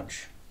that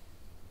much.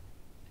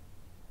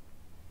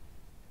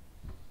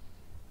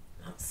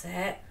 That's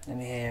it. Let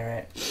me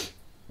hear it.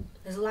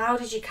 As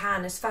loud as you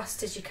can, as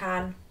fast as you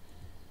can.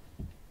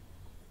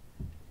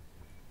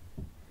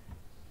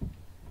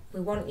 We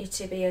want you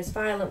to be as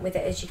violent with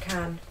it as you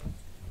can.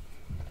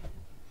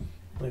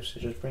 Lucy,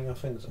 just bring your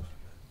fingers off.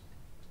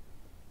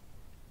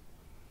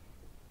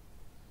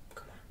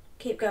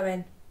 Keep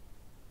going.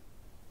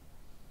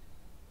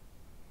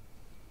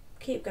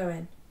 Keep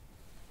going.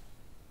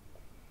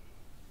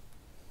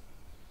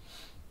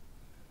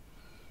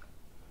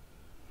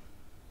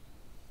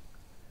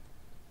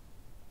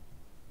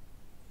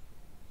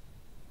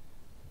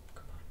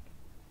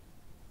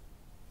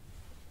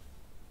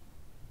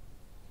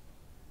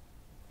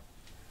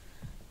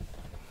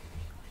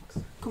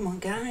 Come on,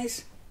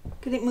 guys.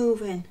 Get it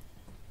moving.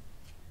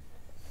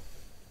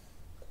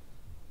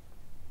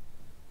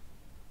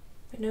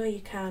 I know you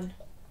can.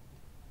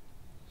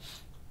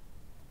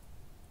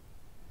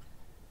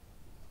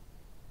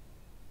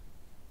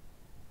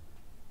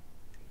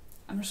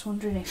 I'm just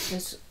wondering if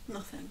there's...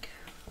 Nothing.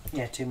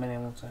 Yeah, too many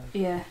at one time.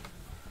 Yeah.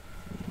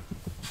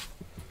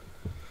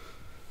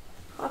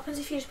 What happens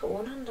if you just put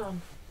one hand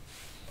on?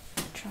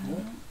 Try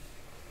that.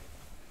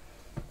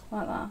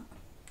 Like that.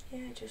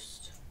 Yeah,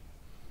 just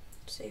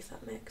see if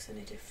that makes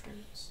any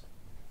difference.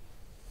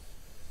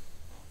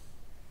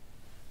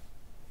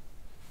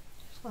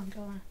 Just one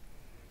go on.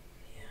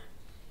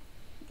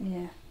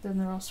 Yeah, then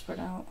they're all spread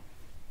out.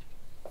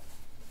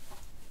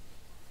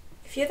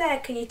 If you're there,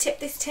 can you tip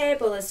this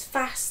table as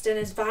fast and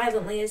as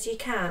violently as you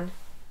can?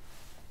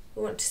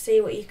 We want to see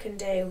what you can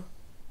do.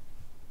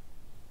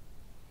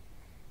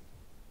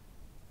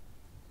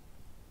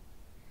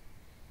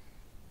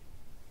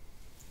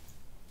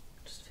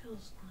 Just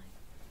feels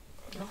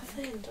like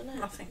nothing, doesn't it?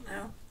 Nothing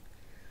now.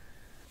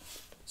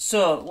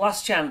 So,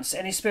 last chance.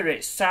 Any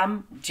spirits?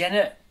 Sam,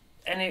 Jenna,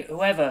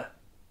 whoever.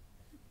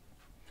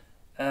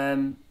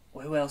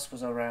 Who else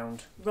was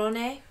around?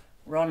 Ronnie,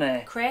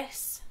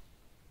 Chris.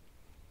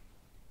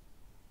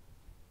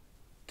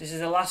 This is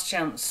the last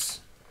chance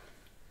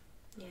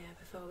Yeah,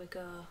 before we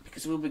go.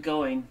 because we'll be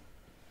going.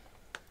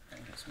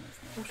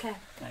 Okay.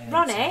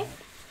 Ronnie,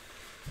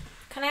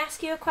 can I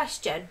ask you a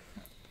question?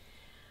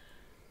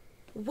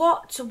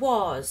 What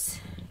was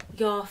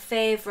your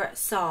favourite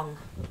song?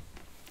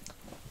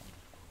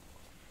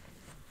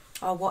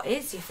 Or what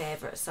is your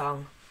favourite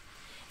song?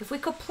 If we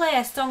could play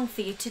a song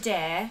for you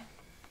today,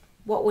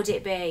 what would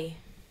it be?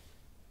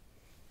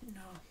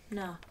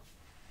 No.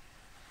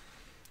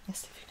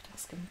 Yes, if you could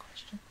ask him a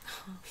question.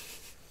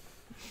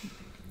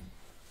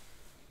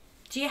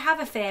 Do you have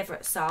a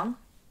favourite song?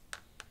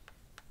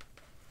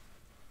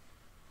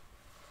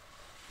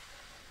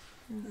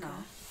 No.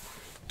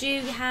 Do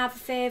you have a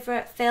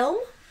favourite film?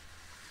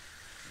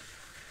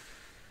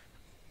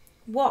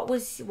 What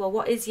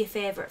is your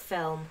favourite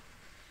film?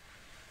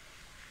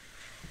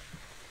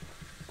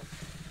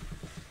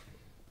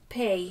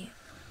 P.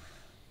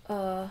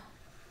 L.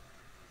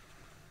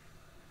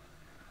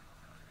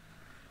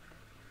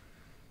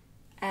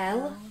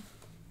 L.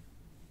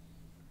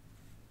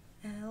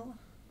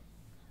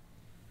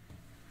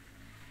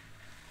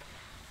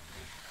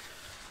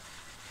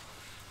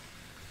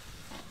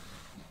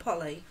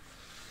 Polly.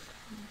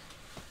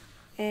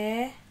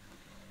 A.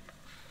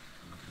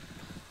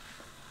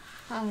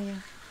 Oh, yeah.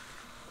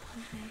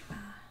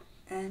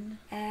 N.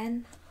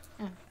 N.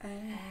 Oh.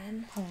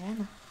 N.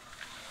 Pollyanna.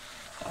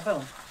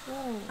 film.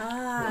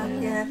 Ah,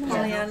 yeah,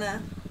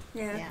 Pollyanna.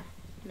 Yeah. Yeah.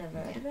 Never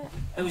heard of it.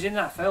 Who's in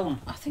that film?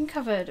 I think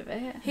I've heard of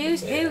it.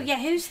 Who's the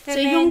It's a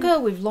main, young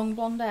girl with long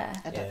blonde hair.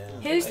 I don't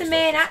know. Who's the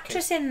main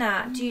actress in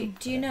that? Do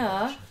you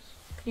know?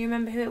 Can you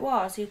remember who it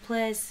was? Who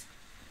plays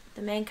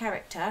the main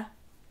character?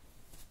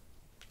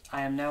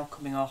 I am now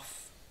coming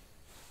off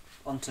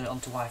onto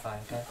Wi-Fi.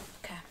 Okay.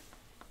 Okay.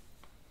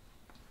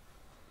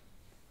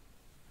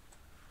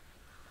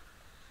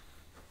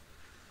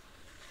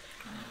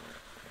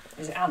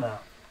 Is it Anna?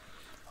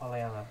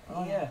 Pollyanna.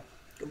 Oh yeah.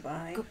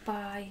 Goodbye.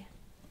 Goodbye.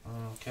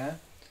 Okay.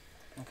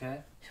 Okay.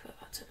 Should we go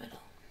back to the middle?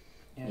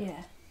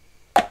 Yeah.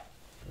 Okay.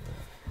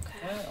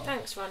 Yeah.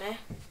 Thanks, Ronnie.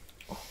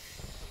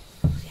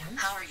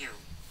 How are you?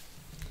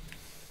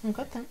 I'm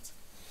good, thanks.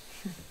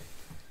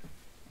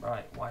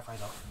 Right.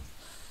 Wi-Fi's off.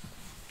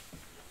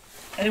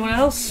 Anyone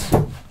else?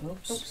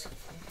 Oops.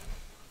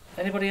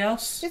 Anybody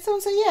else? Did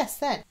someone say yes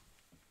then?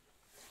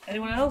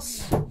 Anyone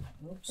else?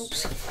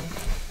 Oops.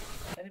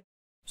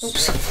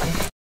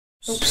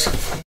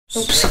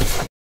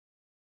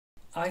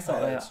 I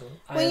thought I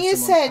When heard you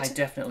someone. said- I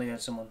definitely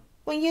heard someone.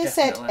 When you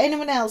Definitely. said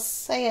anyone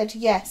else, I said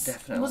yes.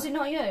 Definitely. Was it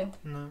not you?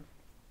 No.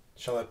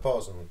 Shall I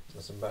pause and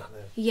listen back now?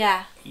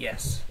 Yeah.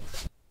 Yes.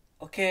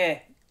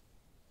 Okay.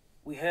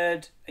 We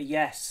heard a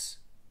yes.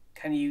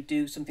 Can you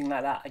do something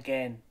like that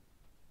again?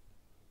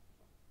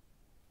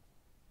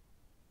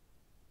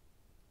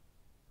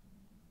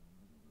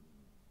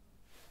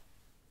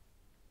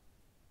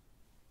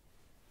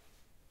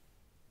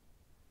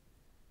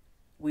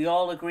 We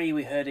all agree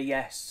we heard a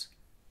yes.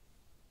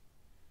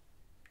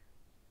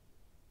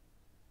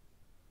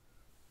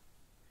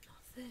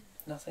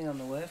 Nothing on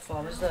the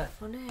waveform, is there?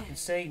 Funny. You can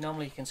see,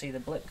 normally you can see the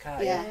blip,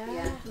 can't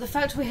Yeah. The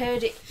fact we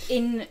heard it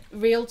in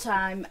real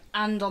time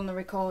and on the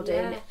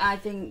recording, Yeah. I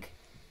think,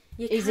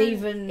 You is can-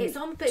 even It's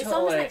on, but it's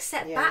totally- almost like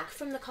set Yeah. back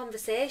from the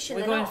conversation.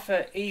 We're They're going not-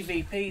 for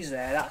EVPs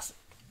there. That's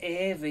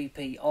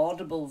AVP,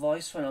 audible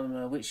voice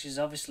phenomena, which is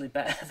obviously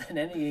better than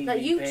any EVP.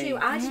 Like you two,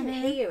 I didn't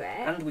hear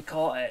it, And we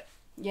caught it.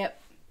 Yep.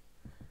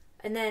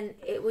 and then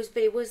it was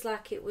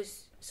like it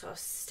was sort of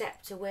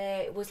stepped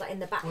away. It was like in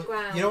the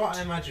background. You know what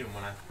I imagine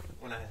when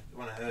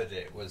I heard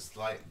it was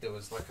like there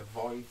was like a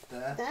void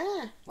there,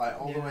 There. like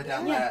all the way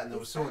down Yeah. there, and there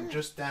was someone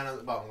just down at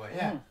the bottom going,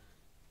 yeah,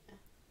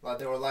 like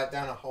they were like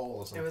down a hole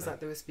or something. It was like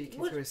they were speaking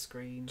What- through a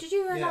screen. Did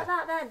you hear Yeah. like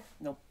that then?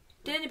 Nope.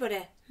 Did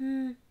anybody?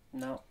 No.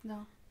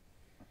 No.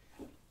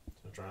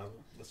 So try and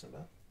listen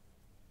back.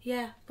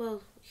 Yeah.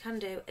 Well, you can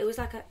do. It was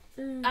like a.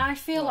 I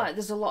feel like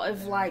there's a lot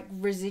of like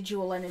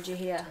residual energy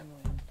here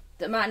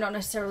that might not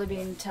necessarily be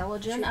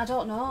intelligent. I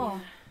don't know.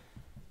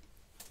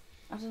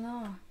 I don't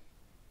know.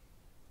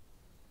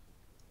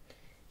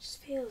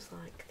 Just feels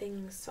like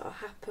things sort of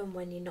happen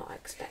when you're not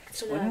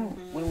expecting When,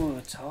 them. when we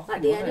were talking,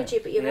 Like the wasn't energy,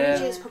 it? but your Yeah.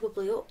 energy is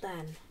probably up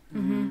then.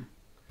 Mm-hmm.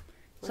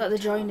 It's like they're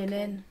joining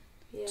talking. in.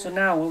 Yeah. So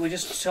now we're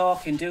just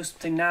talking. Do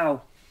something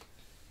now.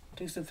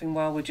 Do something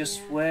while we're just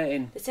Yeah.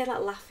 waiting. They say like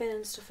laughing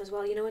and stuff as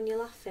well. You know when you're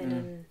laughing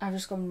and I've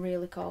just gone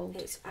really cold.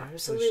 it's I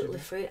was absolutely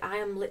so free. I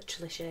am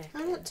literally shaking.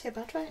 I'm not too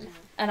bad right now.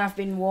 And I've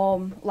been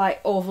warm, like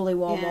overly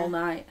warm Yeah. all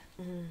night.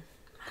 Come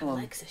My on,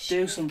 legs are do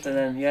shaking. something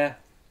then, yeah.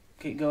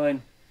 Keep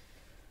going.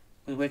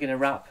 We're going to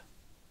wrap.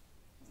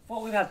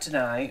 What we've had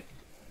tonight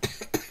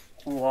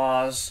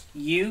was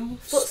you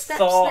Footsteps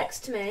thought... next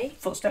to me.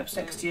 Footsteps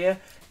next to you.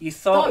 You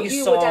thought you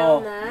were saw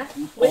down there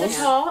with a us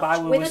by torch.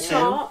 where we With a sit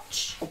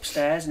torch.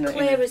 upstairs. In the,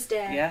 Clear as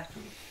day. Yeah.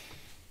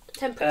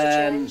 Temperature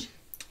change.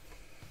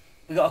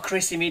 We got a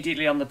Chris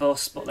immediately on the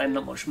bus, but then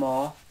not much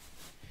more.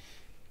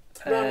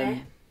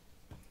 Ronnie.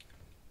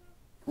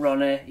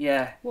 Ronnie,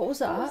 yeah. What was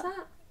that? What was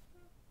that?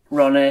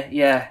 Ronnie,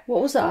 yeah.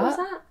 What was that? What was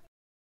that?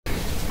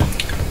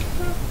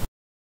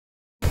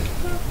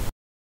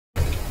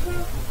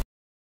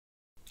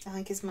 I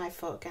think it's my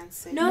fault again,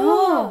 Sue.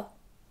 No.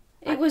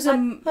 It was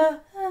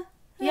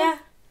Yeah. It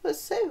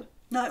was Sue.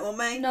 No, it wasn't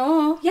me.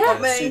 no. Yeah.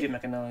 me. Sue didn't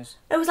make a noise.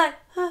 It was like.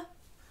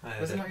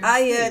 Was it not I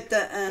your heard feet?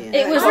 that.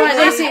 It was I like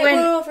this. think It went.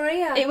 we're over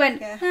here. It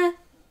went. Yeah.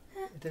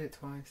 It did it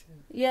twice.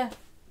 Yeah.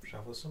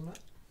 Travel somewhere?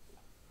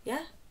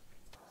 Yeah.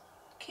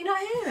 Can you not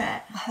hear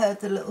it? I heard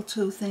the little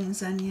two things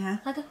then, yeah.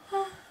 Like a.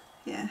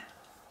 Yeah.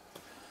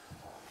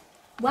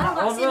 Well,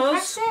 That that's was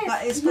us. impressive.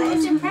 That is That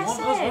is good.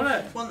 impressive.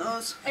 Wasn't Want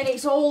us? And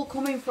it's all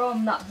coming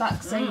from that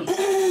back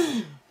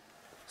seat.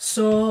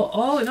 So,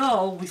 all in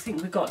all, we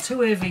think we've got 2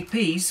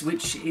 AVPs,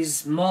 which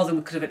is more than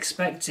we could have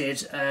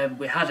expected.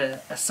 We had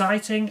a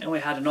sighting and we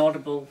had an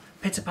audible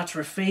pitter-patter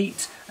of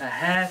feet, a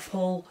hair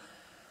pull.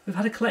 We've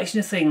had a collection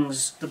of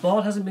things. The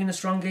board hasn't been the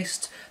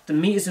strongest, the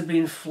meters have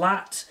been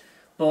flat,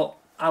 but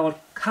I would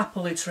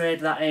happily trade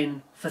that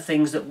in for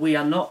things that we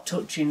are not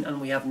touching and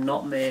we have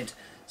not made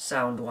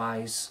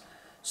sound-wise.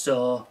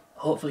 So,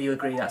 hopefully you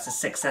agree that's a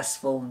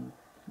successful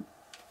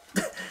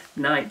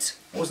night.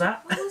 What was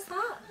that? What was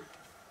that?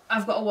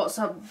 I've got a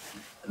WhatsApp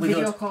We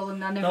video good. call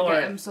and I never Don't get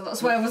worry. them, so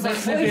that's why I was like,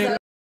 We'll what is be- that?